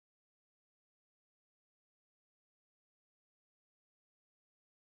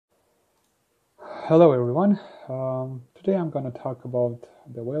Hello everyone. Today I'm going to talk about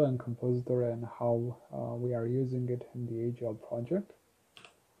the Wayland Compositor and how we are using it in the AGL project.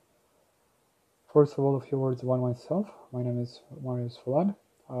 First of all, a few words about myself. My name is Marius Vlad.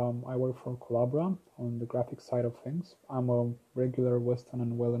 I work for Collabora on the graphic side of things. I'm a regular Weston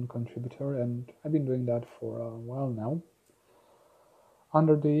and Wayland contributor, and I've been doing that for a while now.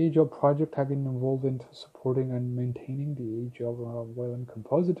 Under the AGL project, I've been involved into supporting and maintaining the AGL Wayland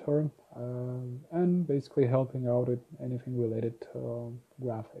Compositor and basically helping out with anything related to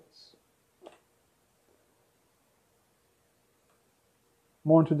graphics.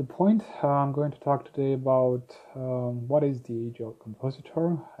 More to the point, I'm going to talk today about what is the AGL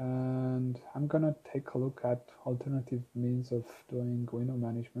Compositor, and I'm going to take a look at alternative means of doing window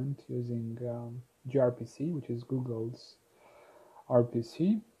management using gRPC, which is Google's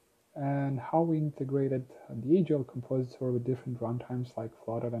RPC, and how we integrated the AGL Compositor with different runtimes like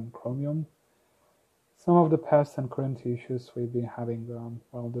Flutter and Chromium, some of the past and current issues we've been having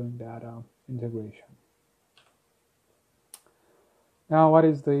while doing that integration. Now, what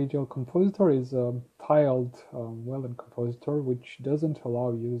is the AGL Compositor? Is a tiled Wayland Compositor which doesn't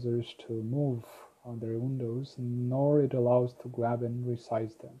allow users to move their windows, nor it allows to grab and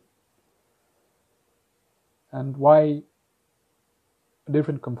resize them. And why a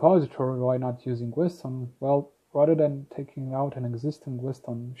different compositor? Why not using Weston? Well, rather than taking out an existing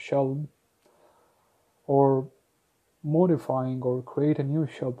Weston shell or modifying or create a new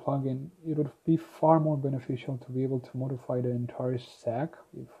shell plugin, it would be far more beneficial to be able to modify the entire stack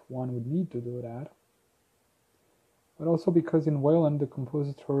if one would need to do that. But also because in Wayland the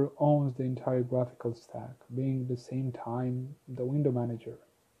compositor owns the entire graphical stack, being at the same time the window manager,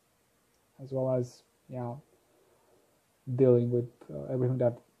 as well as dealing with everything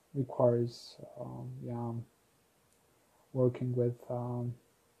that requires working with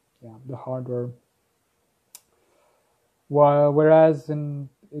the hardware. Whereas in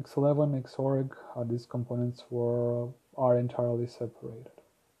X11, Xorg, these components are entirely separated.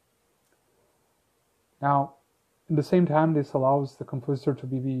 Now, at the same time, this allows the compositor to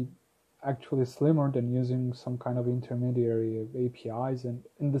be actually slimmer than using some kind of intermediary APIs, and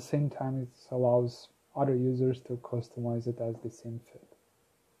in the same time, it allows other users to customize it as they seem fit.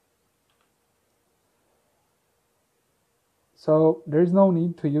 So there's no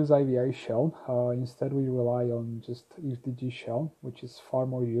need to use IVI shell. Instead, we rely on just ifdg shell, which is far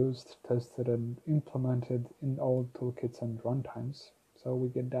more used, tested, and implemented in all toolkits and runtimes. So we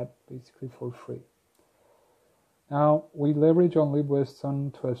get that basically for free. Now, we leverage on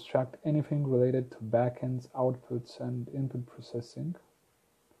libWeston to abstract anything related to backends, outputs, and input processing.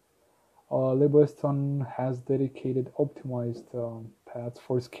 libWeston has dedicated optimized paths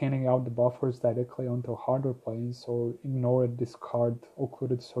for scanning out the buffers directly onto hardware planes or ignore and discard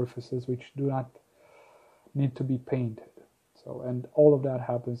occluded surfaces which do not need to be painted. And all of that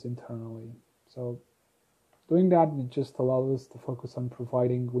happens internally. So doing that, it just allows us to focus on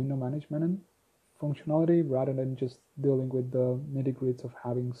providing window management and functionality rather than just dealing with the nitty-gritty of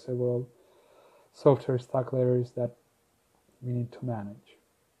having several software stack layers that we need to manage.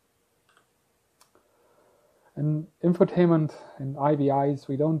 In infotainment and IVIs,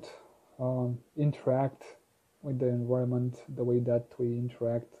 we don't interact with the environment the way that we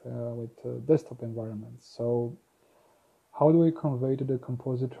interact with desktop environments. So how do we convey to the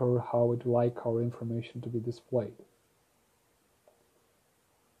compositor how we'd like our information to be displayed?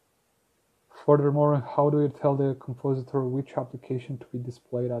 Furthermore, how do we tell the compositor which application to be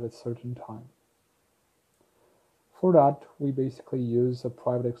displayed at a certain time? For that, we basically use a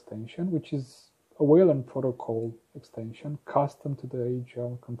private extension, which is a Wayland protocol extension custom to the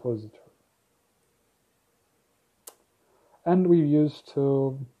AGL Compositor. And we use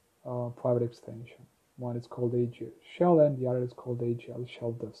two private extensions. One is called AGL Shell and the other is called AGL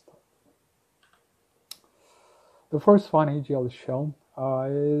Shell Desktop. The first one, AGL Shell,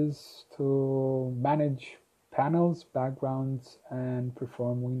 is to manage panels, backgrounds, and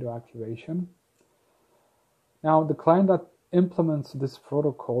perform window activation. Now, the client that implements this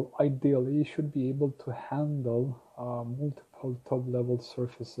protocol ideally should be able to handle multiple top-level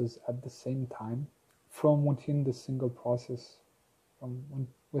surfaces at the same time from within the single process, from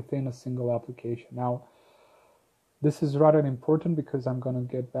within a single application. Now, this is rather important because I'm going to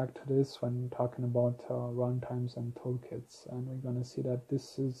get back to this when talking about runtimes and toolkits, and we're going to see that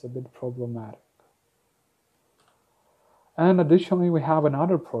this is a bit problematic. And additionally, we have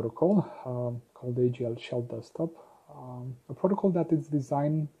another protocol called AGL Shell Desktop, a protocol that is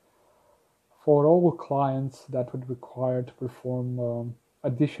designed for all clients that would require to perform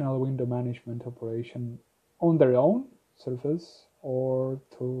additional window management operation on their own surface or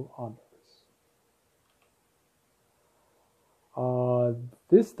to others.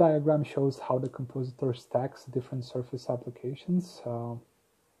 This diagram shows how the compositor stacks different surface applications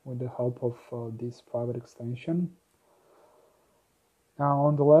with the help of this private extension. Now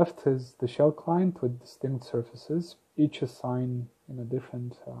on the left is the shell client with distinct surfaces, each assigned in a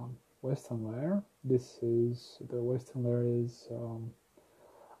different Weston layer. This is the Weston layer is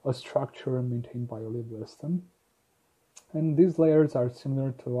a structure maintained by libWeston. And these layers are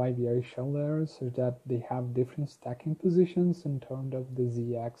similar to IVI shell layers, so that they have different stacking positions in terms of the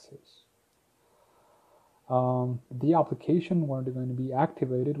z-axis. The application where they're going to be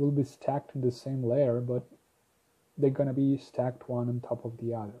activated will be stacked in the same layer, but they're going to be stacked one on top of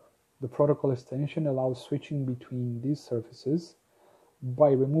the other. The protocol extension allows switching between these surfaces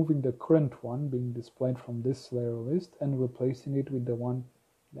by removing the current one being displayed from this layer list and replacing it with the one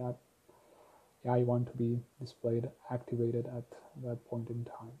that you want to be displayed, activated at that point in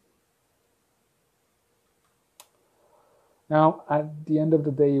time. Now, at the end of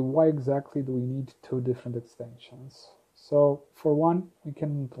the day, why exactly do we need two different extensions? So, for one, we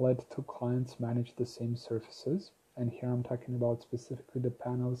can let two clients manage the same surfaces, and here I'm talking about specifically the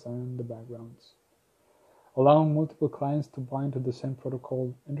panels and the backgrounds. Allowing multiple clients to bind to the same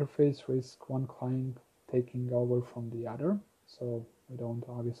protocol interface risks one client taking over from the other, so we don't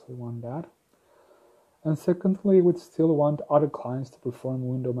obviously want that. And secondly, we'd still want other clients to perform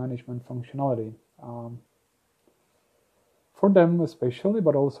window management functionality. For them especially,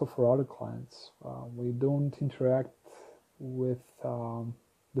 but also for other clients. We don't interact with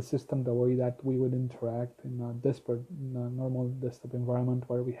the system the way that we would interact in a normal desktop environment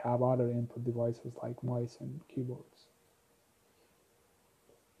where we have other input devices like mice and keyboards.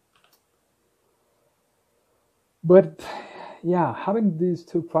 But yeah, having these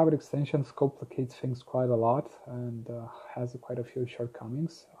two private extensions complicates things quite a lot and has quite a few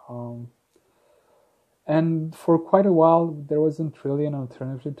shortcomings. And for quite a while, there wasn't really an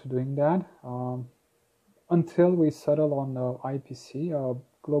alternative to doing that until we settled on IPC,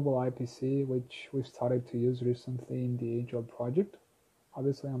 global IPC, which we started to use recently in the AGL project.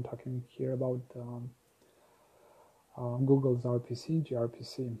 Obviously, I'm talking here about Google's RPC,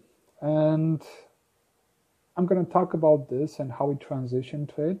 gRPC. And I'm going to talk about this and how we transition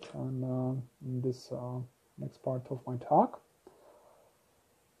to it on in this next part of my talk.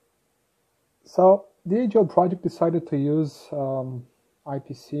 So the AGL project decided to use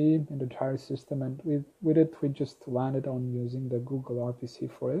IPC in the entire system, and with it we just landed on using the Google RPC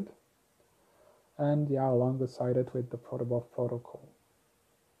for it, and yeah, alongside it with the protobuf protocol.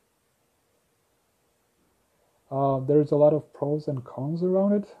 There's a lot of pros and cons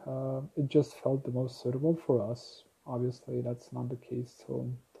around it. It just felt the most suitable for us. Obviously, that's not the case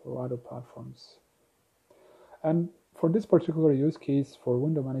to other platforms. And for this particular use case, for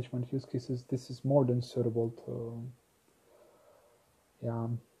window management use cases, this is more than suitable to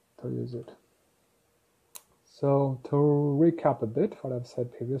use it. So to recap a bit what I've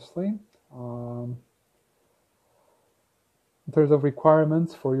said previously, in terms of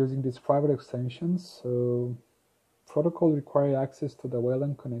requirements for using these private extensions, so protocol require access to the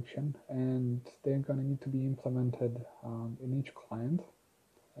Wayland connection, and they're going to need to be implemented in each client,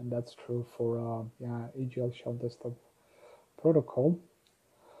 and that's true for AGL Shell Desktop protocol.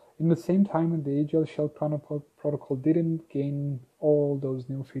 In the same time, the AGL Shell protocol didn't gain all those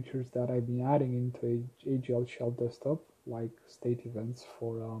new features that I've been adding into AGL Shell Desktop, like state events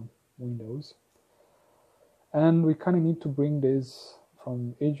for Windows. And we kind of need to bring this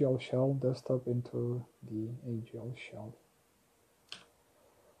from AGL Shell Desktop into the AGL Shell.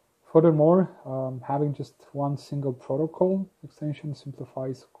 Furthermore, having just one single protocol extension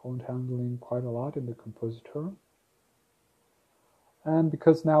simplifies code handling quite a lot in the compositor. And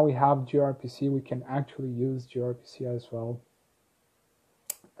because now we have gRPC, we can actually use gRPC as well.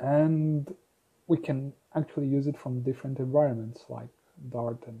 And we can actually use it from different environments like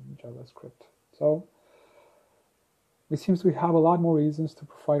Dart and JavaScript. So it seems we have a lot more reasons to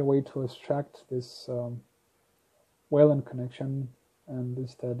provide a way to extract this Wayland connection and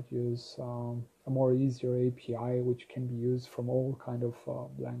instead use a more easier API which can be used from all kind of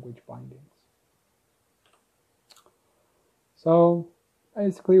language bindings. So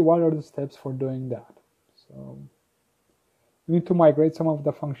basically, what are the steps for doing that? So we need to migrate some of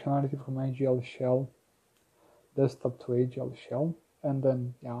the functionality from AGL Shell Desktop to AGL Shell, and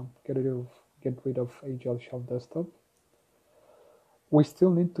then get rid of AGL Shell Desktop. We still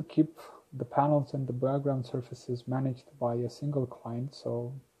need to keep the panels and the background surfaces managed by a single client,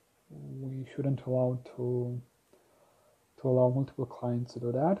 so we shouldn't allow multiple clients to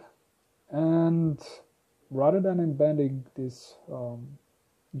do that. And rather than embedding this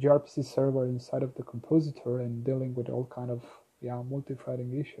gRPC server inside of the compositor and dealing with all kind of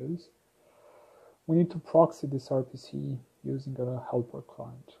multi-threading issues, we need to proxy this RPC using a helper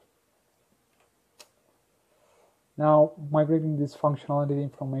client. Now, migrating this functionality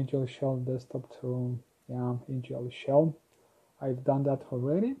from AGL Shell desktop to AGL Shell, I've done that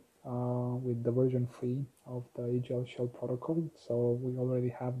already with the version 3 of the AGL Shell protocol. So we already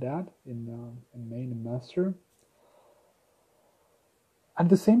have that in main and master. At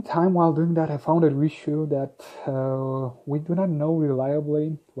the same time, while doing that, I found an issue that we do not know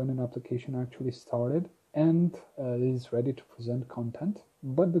reliably when an application actually started and is ready to present content,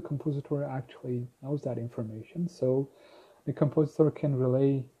 but the compositor actually knows that information. So the compositor can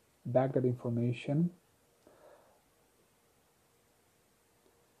relay back that information.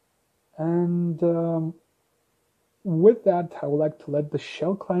 And with that, I would like to let the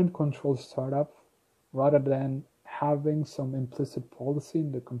shell client control startup rather than having some implicit policy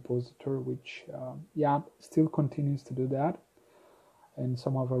in the compositor, which still continues to do that in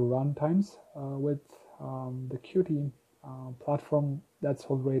some of our runtimes with the Qt platform that's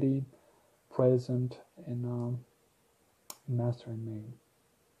already present in master and main.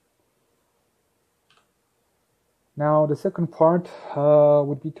 Now the second part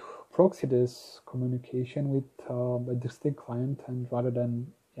would be to proxy this communication with a distinct client, and rather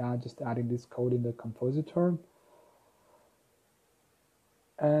than just adding this code in the compositor.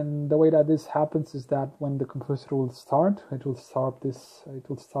 And the way that this happens is that when the compositor will start, it will start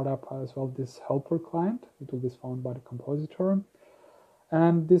up as well this helper client. It will be found by the compositor,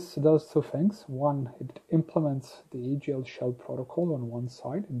 and this does two things. One, it implements the AGL shell protocol on one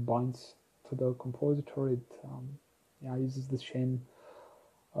side. It binds to the compositor. It uses the same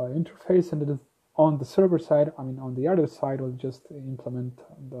interface, and it is on the server side. On the other side, will just implement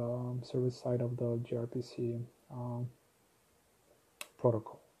the server side of the gRPC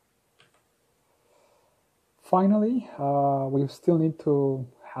protocol. Finally, we still need to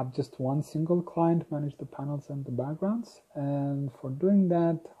have just one single client manage the panels and the backgrounds, and for doing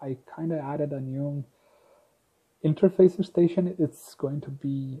that, I kind of added a new interface station. It's going to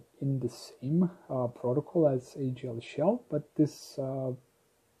be in the same protocol as AGL Shell, but this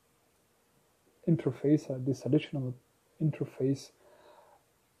interface, this additional interface,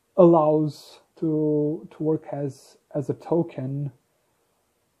 allows to work as a token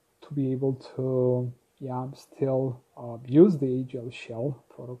to be able to still use the AGL Shell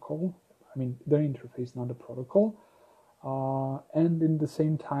protocol. The interface, not the protocol, and in the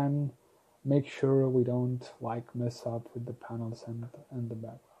same time make sure we don't mess up with the panels and the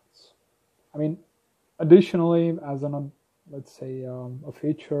backgrounds. Additionally, as an let's say a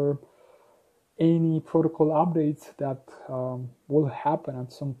feature, any protocol updates that will happen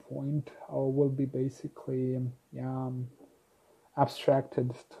at some point will be basically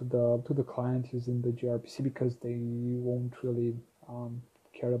abstracted to the client using the gRPC, because they won't really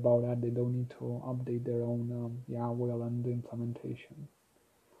care about that. They don't need to update their own Wayland implementation,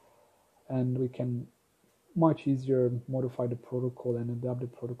 and we can much easier modify the protocol and adapt the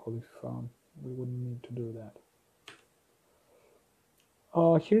protocol if we wouldn't need to do that.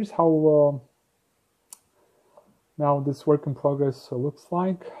 Here's how now this work in progress looks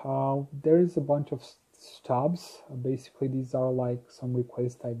like. There is a bunch of stubs. Basically, these are some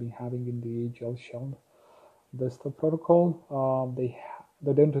requests I've been having in the AGL Shell desktop protocol. They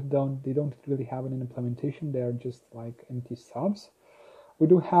don't really have an implementation. They are just empty stubs. We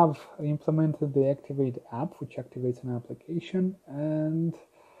do have implemented the activate app, which activates an application, and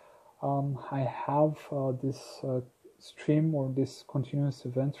I have this stream or this continuous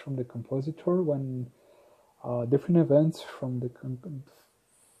events from the compositor. When different events from the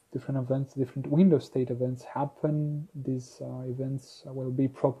different window state events happen, these events will be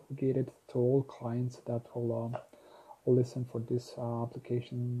propagated to all clients that will listen for this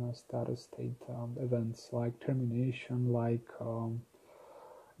application status state events, like termination,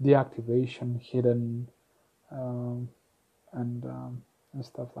 deactivation, hidden, and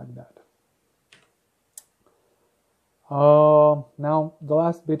stuff like that. Now, the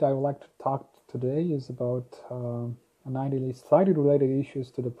last bit I would like to talk today is about slightly related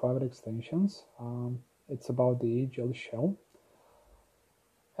issues to the private extensions. It's about the AGL Shell,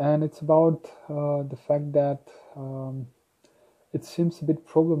 and it's about the fact that it seems a bit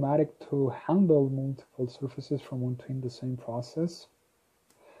problematic to handle multiple surfaces from within the same process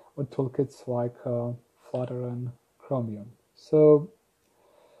with toolkits like Flutter and Chromium. So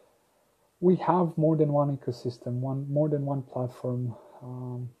we have more than one ecosystem, more than one platform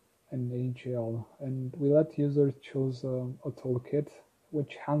in AGL, and we let users choose a toolkit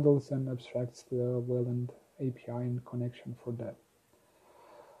which handles and abstracts the Wayland API and connection for that.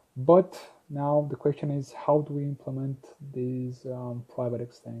 But now the question is, how do we implement these private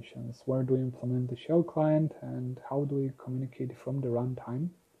extensions? Where do we implement the shell client, and how do we communicate from the runtime?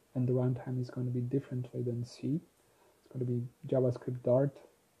 And the runtime is going to be differently than C. It's going to be JavaScript Dart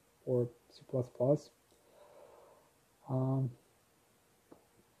or C++.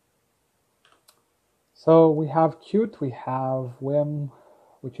 So we have Qt, we have Vim,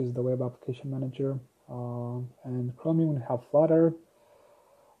 which is the web application manager, and Chromium, we have Flutter.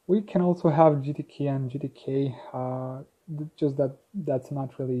 We can also have GTK and GTK, just that's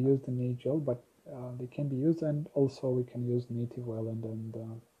not really used in AGL, but they can be used, and also we can use native Wayland and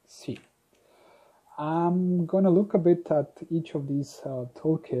C. I'm going to look a bit at each of these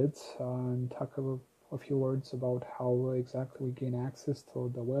toolkits and talk a few words about how exactly we gain access to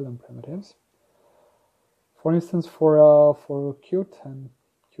the Wayland primitives. For instance, for Qt and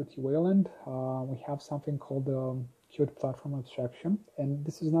Qt Wayland, we have something called the Qt platform abstraction, and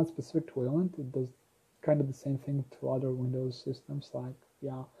this is not specific to Wayland. It does kind of the same thing to other Windows systems like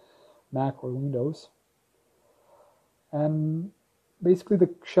Mac or Windows. And basically,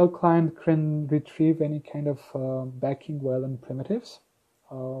 the shell client can retrieve any kind of backing Wayland primitives.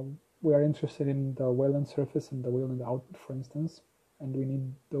 We are interested in the Wayland surface and the Wayland output, for instance, and we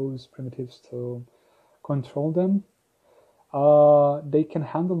need those primitives to control them. They can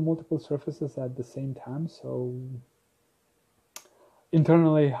handle multiple surfaces at the same time, so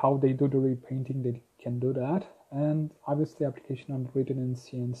internally how they do the repainting, they can do that. And obviously application are written in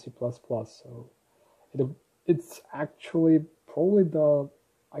C and C++, so it's actually probably the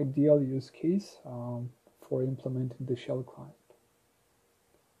ideal use case for implementing the shell client.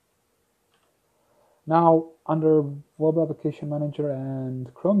 Now, under Web Application Manager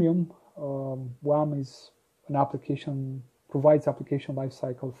and Chromium, WAM is an application, provides application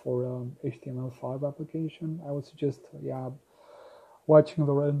lifecycle for HTML5 application. I would suggest, watching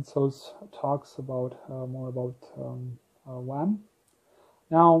Lorenzo's talks about more about WAM.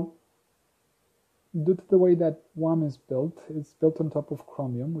 Now, due to the way that WAM is built, it's built on top of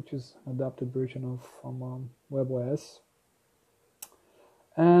Chromium, which is an adapted version of from WebOS.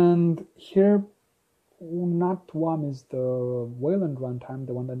 And here, not WAM is the Wayland runtime,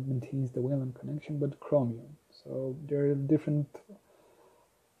 the one that maintains the Wayland connection, but Chromium. So there are different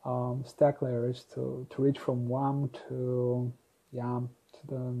stack layers to reach from WAM to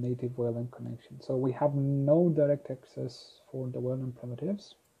the native Wayland connection. So we have no direct access for the Wayland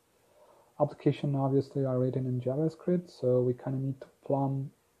primitives. Application obviously are written in JavaScript, so we kind of need to plumb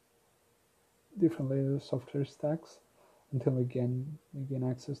different layers of software stacks until we gain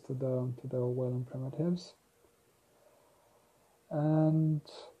access to the Wayland primitives. And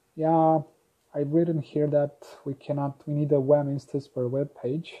I've written here that we need a WAM instance per web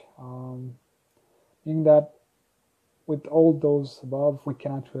page, meaning that with all those above, we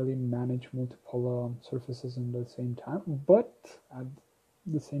cannot really manage multiple surfaces in the same time, but at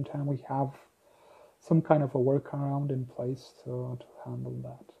the same time, we have some kind of a workaround in place to handle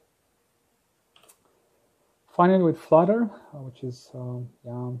that. Finally, with Flutter, which is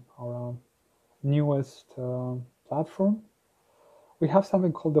our newest platform, we have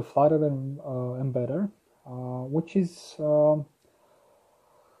something called the Flutter embedder, which is a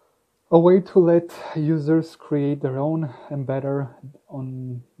way to let users create their own embedder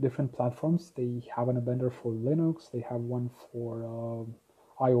on different platforms. They have an embedder for Linux, they have one for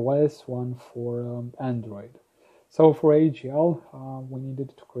iOS, one for Android. So for AGL, we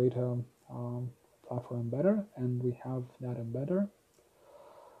needed to create a platform embedder, and we have that embedder.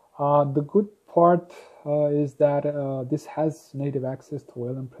 The good part is that this has native access to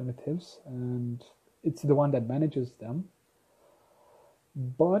Wayland primitives, and it's the one that manages them.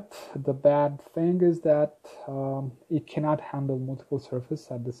 But the bad thing is that it cannot handle multiple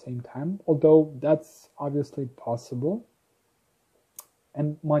surfaces at the same time, although that's obviously possible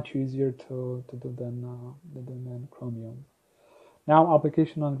and much easier to do than Chromium. Now,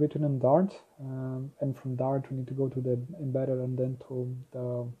 application are written in Dart, and from Dart we need to go to the embedder and then to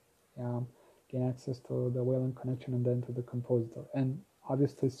the gain access to the Wayland connection and then to the compositor. And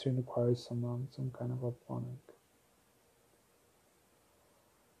obviously, stream requires some kind of a plumbing.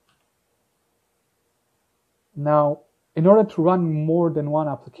 Now, in order to run more than one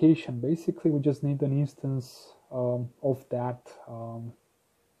application, basically we just need an instance of that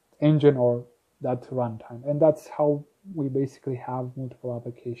engine or that runtime, and that's how we basically have multiple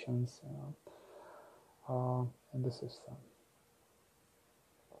applications in the system.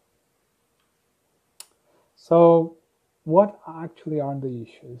 So, what actually are the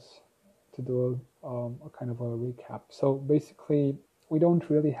issues? To do a kind of a recap. So basically, we don't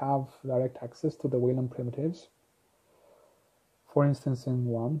really have direct access to the Wayland primitives. For instance, in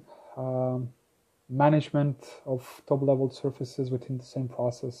one, management of top-level surfaces within the same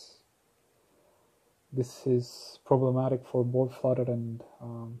process. This is problematic for both Flutter and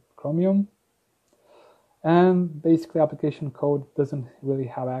Chromium. And basically, application code doesn't really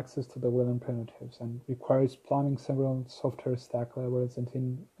have access to the Wayland primitives and requires plumbing several software stack levels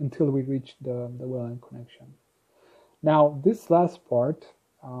until we reach the Wayland connection. Now, this last part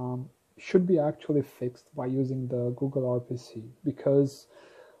should be actually fixed by using the gRPC, because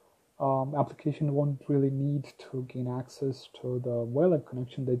application won't really need to gain access to the Wayland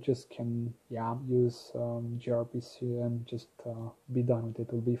connection. They just can use gRPC and just be done with it.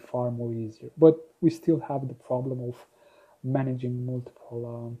 It will be far more easier. But we still have the problem of managing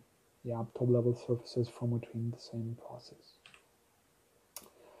multiple top-level surfaces from within the same process.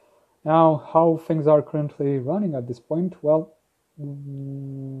 Now, how things are currently running at this point? Well,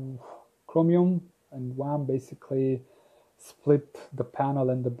 Chromium and WAM basically split the panel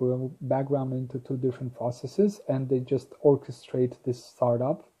and the background into two different processes, and they just orchestrate this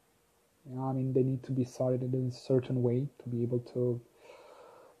startup. I mean, they need to be started in a certain way to be able to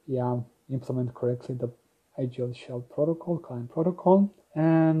implement correctly the AGL shell protocol, client protocol.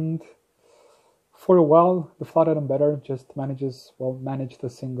 And for a while, the Flutter embedder just manage the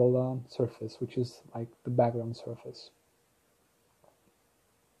single surface, which is like the background surface.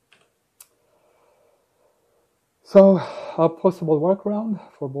 So a possible workaround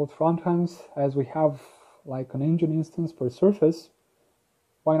for both runtimes, as we have like an engine instance per surface,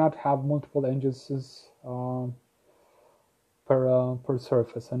 why not have multiple instances per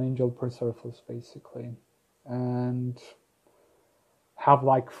surface, an angel per surface basically, and have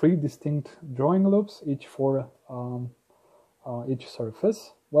like 3 distinct drawing loops, each for each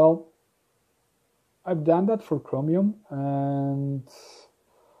surface. Well, I've done that for Chromium and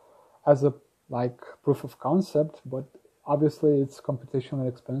as a proof of concept, but obviously it's computationally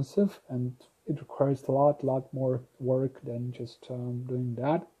expensive and it requires a lot more work than just doing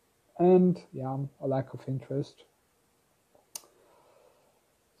that, and a lack of interest.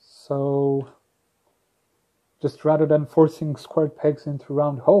 So just rather than forcing square pegs into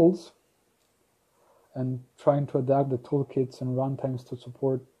round holes and trying to adapt the toolkits and runtimes to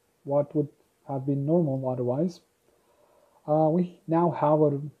support what would have been normal otherwise, we now have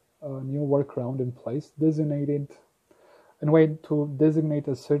a new workaround in place, a way to designate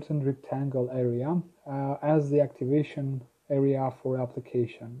a certain rectangle area as the activation area for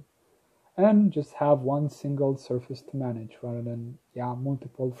application, and just have one single surface to manage rather than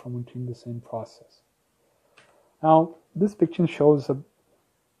multiple from within the same process. Now, this picture shows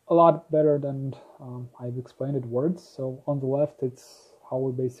a lot better than I've explained it words. So on the left, it's how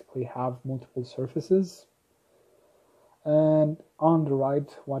we basically have multiple surfaces. And on the right,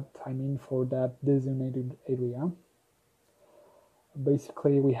 what I mean for that designated area.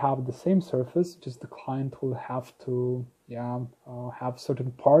 Basically, we have the same surface, just the client will have to have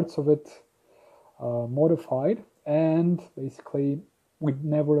certain parts of it modified, and basically we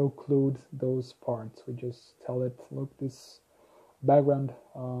never occlude those parts. We just tell it, look, this background,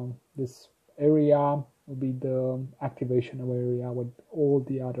 this area will be the activation area with all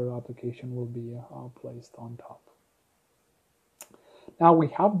the other application will be placed on top. Now we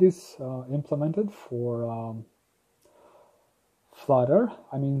have this implemented for Flutter.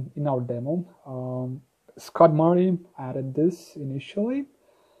 I mean, in our demo, Scott Murray added this initially,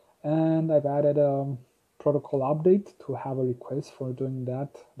 and I've added a protocol update to have a request for doing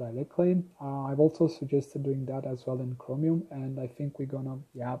that directly. I've also suggested doing that as well in Chromium, and I think we're gonna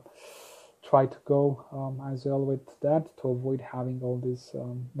try to go as well with that to avoid having all these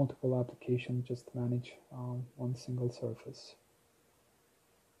multiple applications just manage one single surface.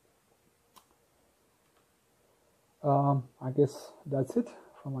 I guess that's it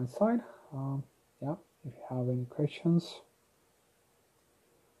from my side. If you have any questions,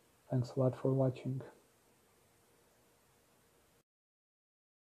 thanks a lot for watching.